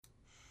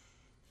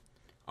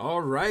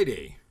All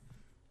righty.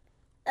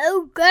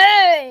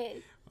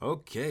 Okay.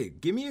 Okay,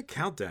 give me a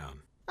countdown.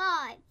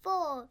 5,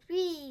 4,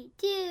 3,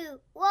 2,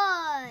 1.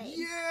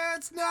 Yeah,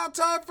 it's now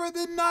time for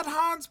the Nut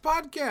Hans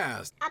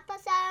podcast.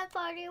 Episode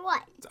 41.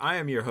 I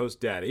am your host,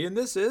 Daddy, and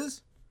this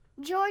is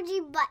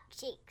Georgie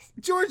Buttcheeks.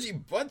 Georgie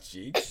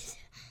Buttcheeks.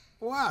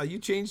 Wow, you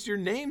changed your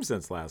name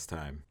since last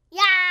time.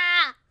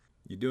 Yeah.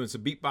 You doing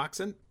some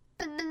beatboxing?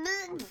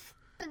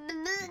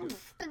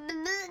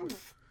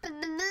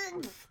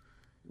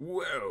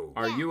 Whoa.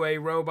 Are you a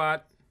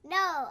robot?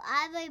 No,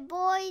 I'm a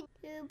boy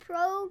who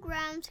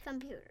programs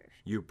computers.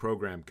 You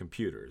program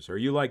computers. Are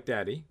you like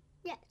Daddy?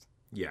 Yes.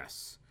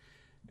 Yes.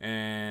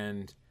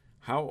 And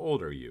how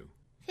old are you?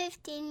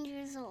 15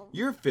 years old.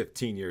 You're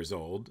 15 years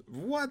old.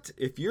 What?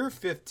 If you're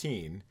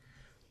 15,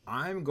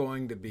 I'm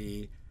going to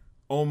be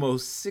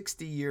almost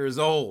 60 years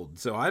old.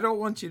 So I don't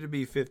want you to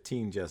be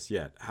 15 just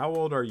yet. How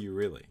old are you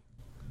really?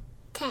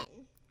 10.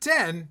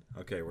 10?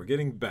 Okay, we're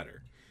getting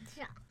better.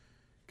 Yeah.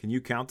 Can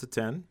you count to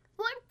 10?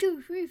 1,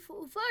 2, 3,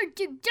 4, 5,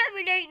 6,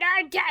 7, 8,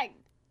 9,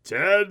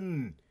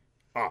 10.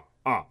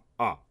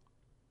 10!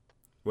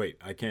 Wait,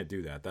 I can't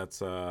do that.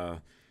 That's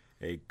a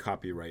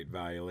copyright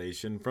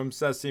violation from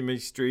Sesame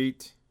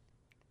Street.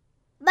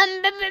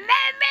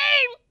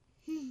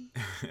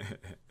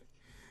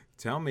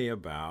 Tell me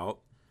about...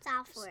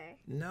 Software.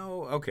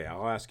 No, okay,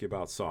 I'll ask you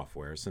about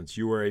software. Since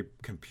you were a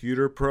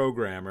computer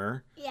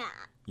programmer, Yeah.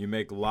 you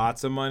make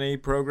lots of money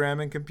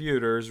programming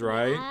computers,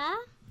 right? Yeah.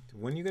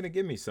 When are you going to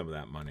give me some of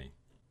that money?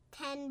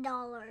 $10.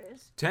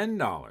 $10.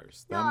 No,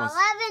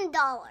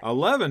 $11.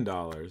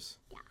 $11?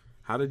 Yeah.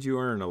 How did you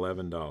earn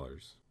 $11?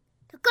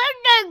 The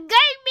governor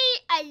gave me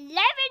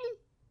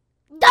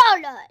 $11.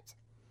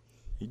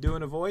 You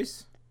doing a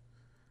voice?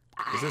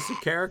 Is this a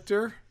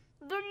character?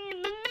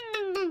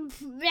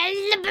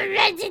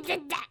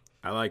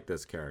 I like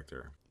this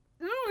character.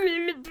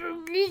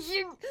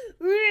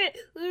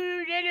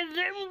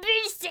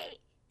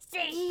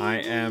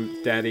 I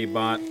am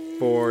DaddyBot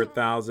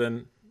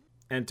 4000.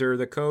 Enter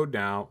the code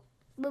now.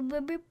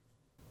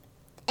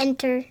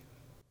 Enter.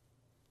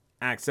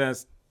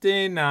 Access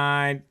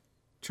denied.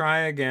 Try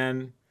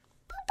again.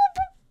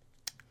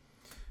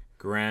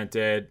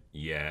 Granted.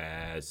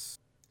 Yes.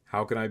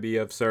 How can I be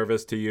of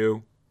service to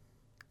you?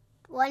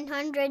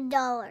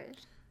 $100.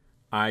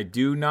 I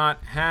do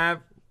not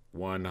have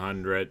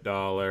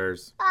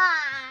 $100.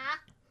 I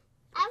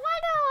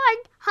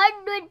want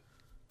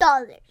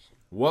 $100.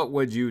 What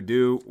would you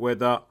do with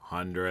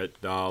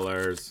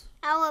 $100?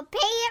 I will pay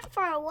it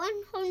for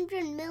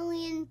 100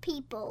 million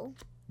people.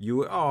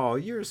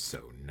 You're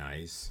so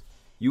nice.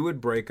 You would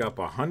break up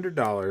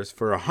 $100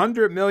 for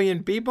 100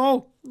 million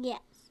people?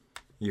 Yes.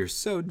 You're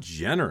so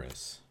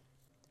generous.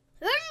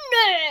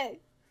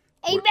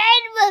 A man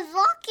was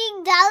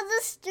walking down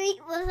the street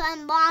with a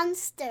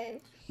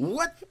monster.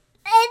 What?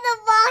 And the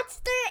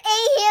monster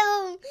ate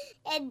him.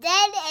 And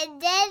then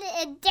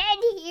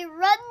he ran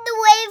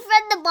away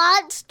from the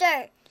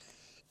monster.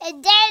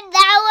 And then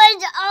that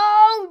was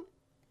all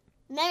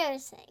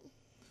embarrassing.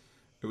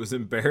 It was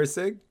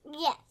embarrassing?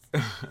 Yes.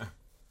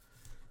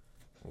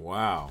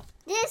 Wow.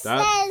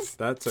 That's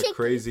a chicken.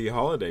 crazy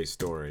holiday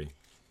story.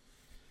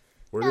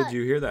 Where did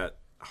you hear that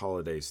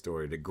holiday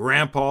story? Did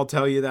Grandpa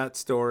tell you that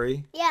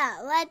story? Yeah,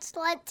 let's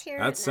hear it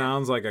now. That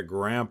sounds like a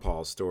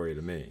Grandpa story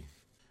to me.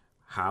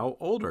 How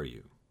old are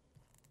you?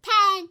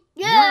 10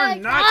 years You're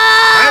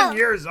not 10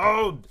 years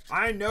old.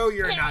 I know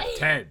you're not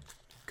 10.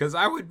 Because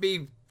I would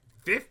be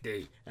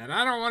 50, and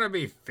I don't want to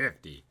be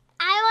 50.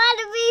 I want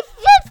to be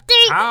 50.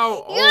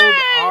 How old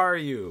are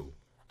you?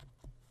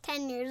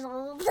 10 years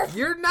old.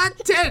 You're not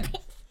 10.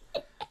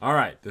 All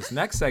right, this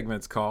next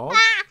segment's called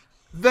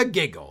The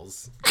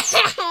Giggles.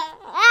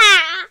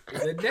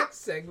 The next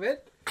segment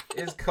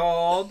is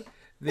called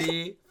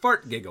The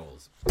Fart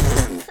Giggles.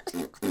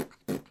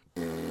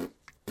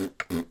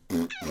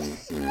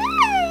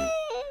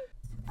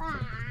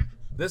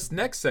 This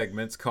next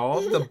segment's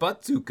called The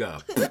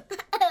Buttzuka.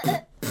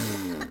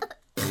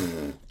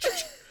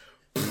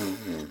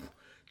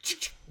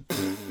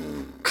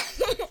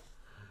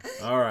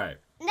 All right.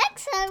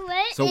 Next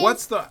segment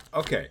So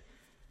okay.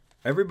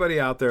 Everybody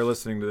out there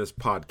listening to this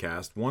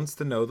podcast wants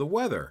to know the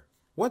weather.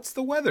 What's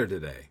the weather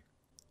today?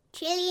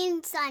 chilly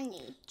and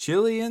sunny.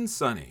 Chilly and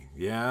sunny.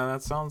 Yeah,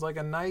 that sounds like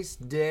a nice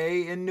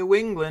day in New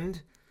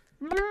England.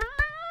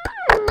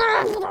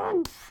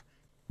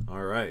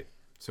 All right.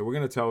 So we're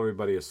going to tell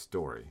everybody a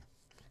story.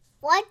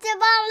 Once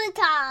upon a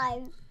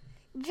time,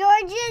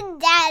 George and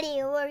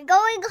Daddy were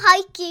going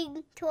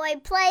hiking to a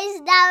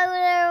place that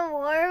they were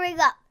warming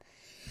up.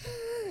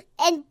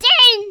 And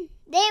then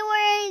they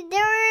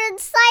were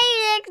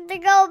excited to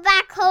go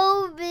back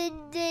home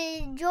and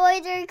enjoy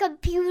their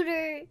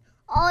computer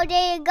all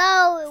day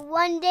ago and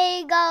one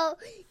day ago.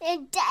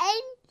 And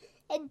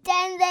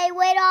then they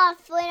went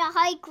off on a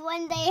hike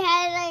when they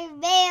had a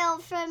mail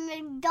from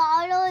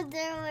McDonald's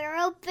and were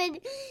open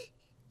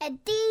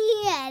at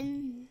the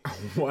end.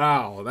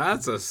 Wow,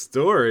 that's a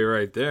story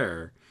right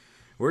there.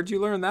 Where'd you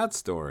learn that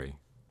story?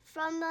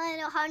 From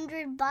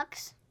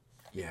 $100.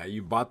 Yeah,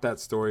 you bought that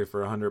story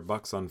for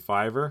 $100 on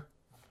Fiverr?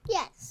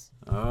 Yes.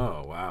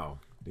 Oh, wow.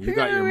 You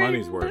got your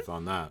money's worth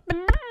on that.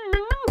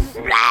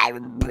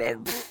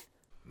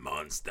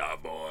 Monster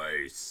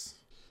voice.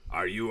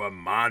 Are you a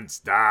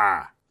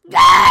monster?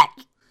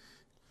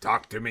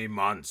 Talk to me,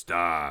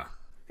 monster.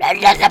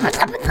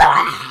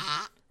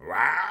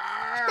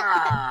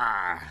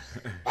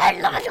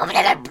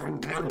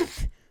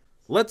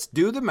 Let's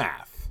do the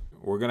math.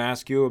 We're going to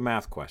ask you a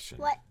math question.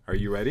 What? Are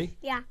you ready?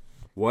 Yeah.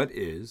 What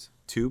is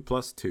 2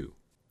 plus 2?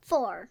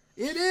 4.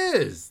 It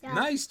is. Yeah.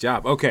 Nice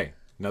job. Okay,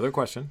 another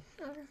question.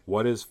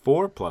 What is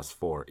 4 plus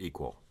 4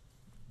 equal?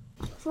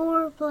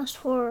 4 plus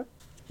 4.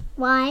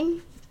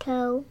 1,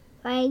 2,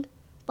 3,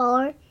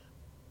 4,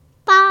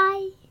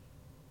 5,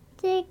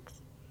 6,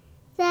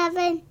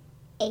 7,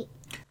 8.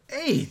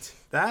 8.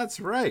 That's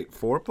right.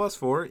 4 plus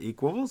 4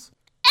 equals?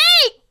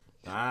 8!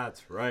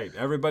 That's right.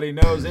 Everybody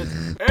knows it's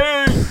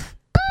 8.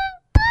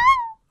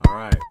 All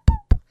right.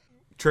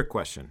 Trick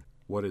question.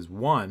 What is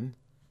 1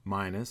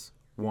 minus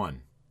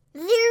 1?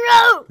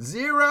 0!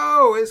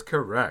 0 is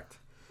correct.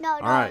 No,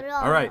 All right. no.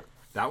 All right.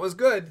 That was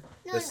good.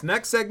 This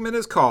next segment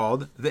is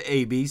called the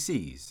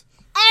ABCs.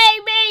 A,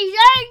 B, C,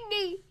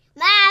 D.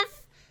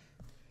 Math.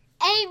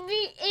 A, B,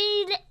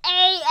 E,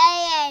 A,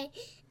 A,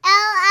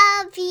 L,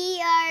 L,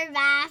 P, R,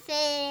 math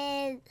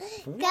is.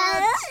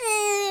 What?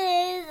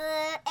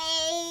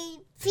 A,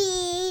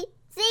 P,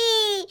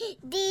 C,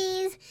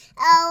 D's.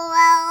 O,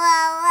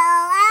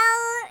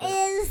 L,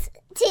 is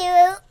 2.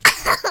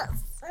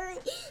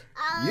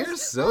 You're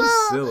so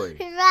silly.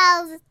 2,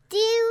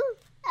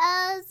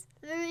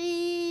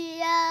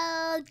 3,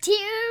 2,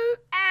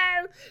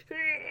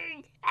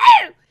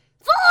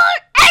 4,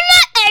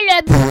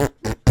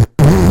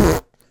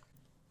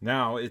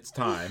 Now it's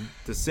time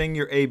to sing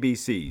your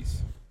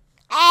ABCs.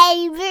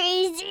 A,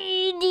 B,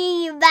 C,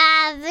 D,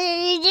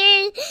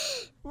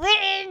 Babbage,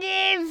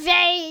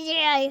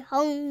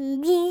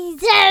 Honky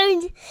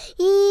sound,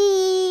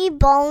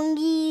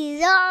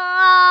 Bongies,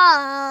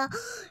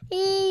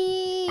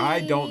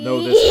 I don't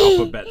know this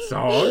alphabet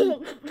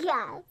song.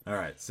 Yeah. All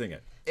right, sing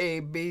it.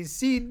 A, B,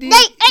 C, D, D,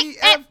 E,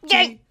 F,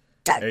 G,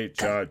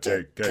 H, I,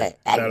 J, K,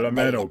 L, M,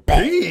 N, O,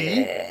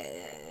 P,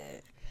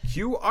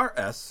 Q, R,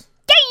 S,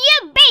 D,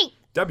 U, B,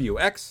 W,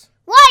 X.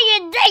 Y,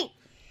 and Z.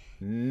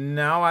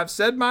 Now I've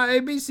said my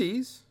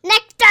ABCs.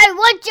 Next time,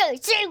 won't you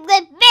sing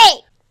with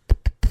me?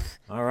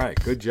 All right,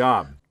 good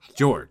job.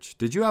 George,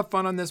 did you have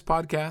fun on this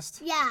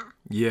podcast? Yeah.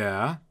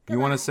 Yeah. You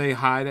want to say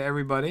hi to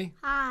everybody?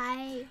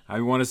 Hi.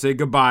 I want to say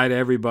goodbye to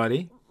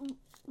everybody.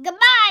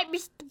 Goodbye,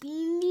 Mr.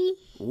 Beanie.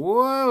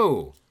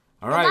 Whoa.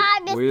 All right.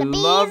 Goodbye, Mr. We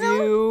love Beazle.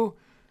 you.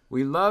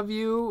 We love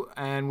you,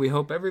 and we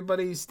hope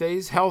everybody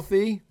stays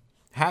healthy.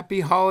 Happy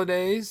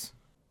holidays.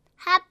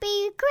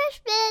 Happy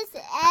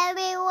Christmas,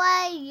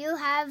 everyone. You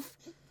have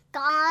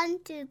gone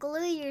to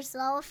glue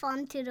yourself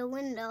onto the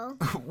window.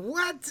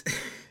 What?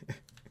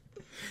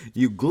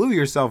 You glue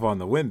yourself on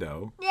the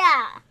window.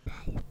 Yeah.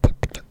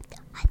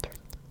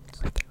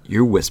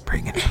 You're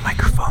whispering in the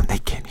microphone. They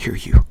can't hear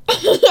you.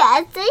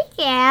 Yes, I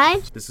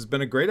can. This has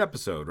been a great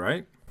episode,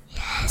 right?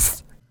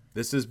 Yes.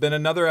 This has been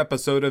another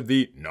episode of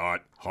the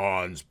Not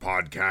Hans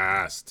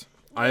podcast.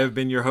 I have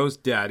been your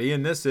host, Daddy,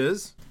 and this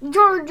is...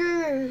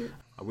 Georgia.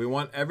 We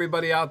want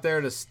everybody out there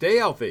to stay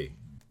healthy.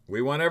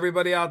 We want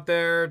everybody out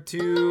there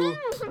to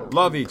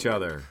love each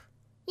other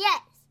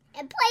Yes,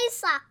 and play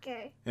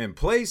soccer. and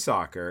play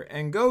soccer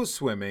and go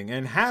swimming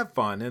and have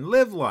fun and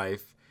live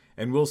life.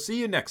 And we'll see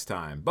you next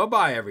time.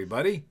 Bye-bye,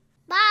 everybody.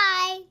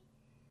 Bye.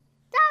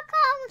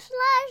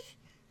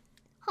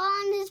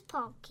 .com/Honest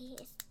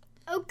Podcast.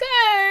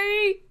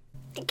 Okay.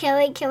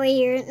 Can we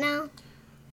hear it now?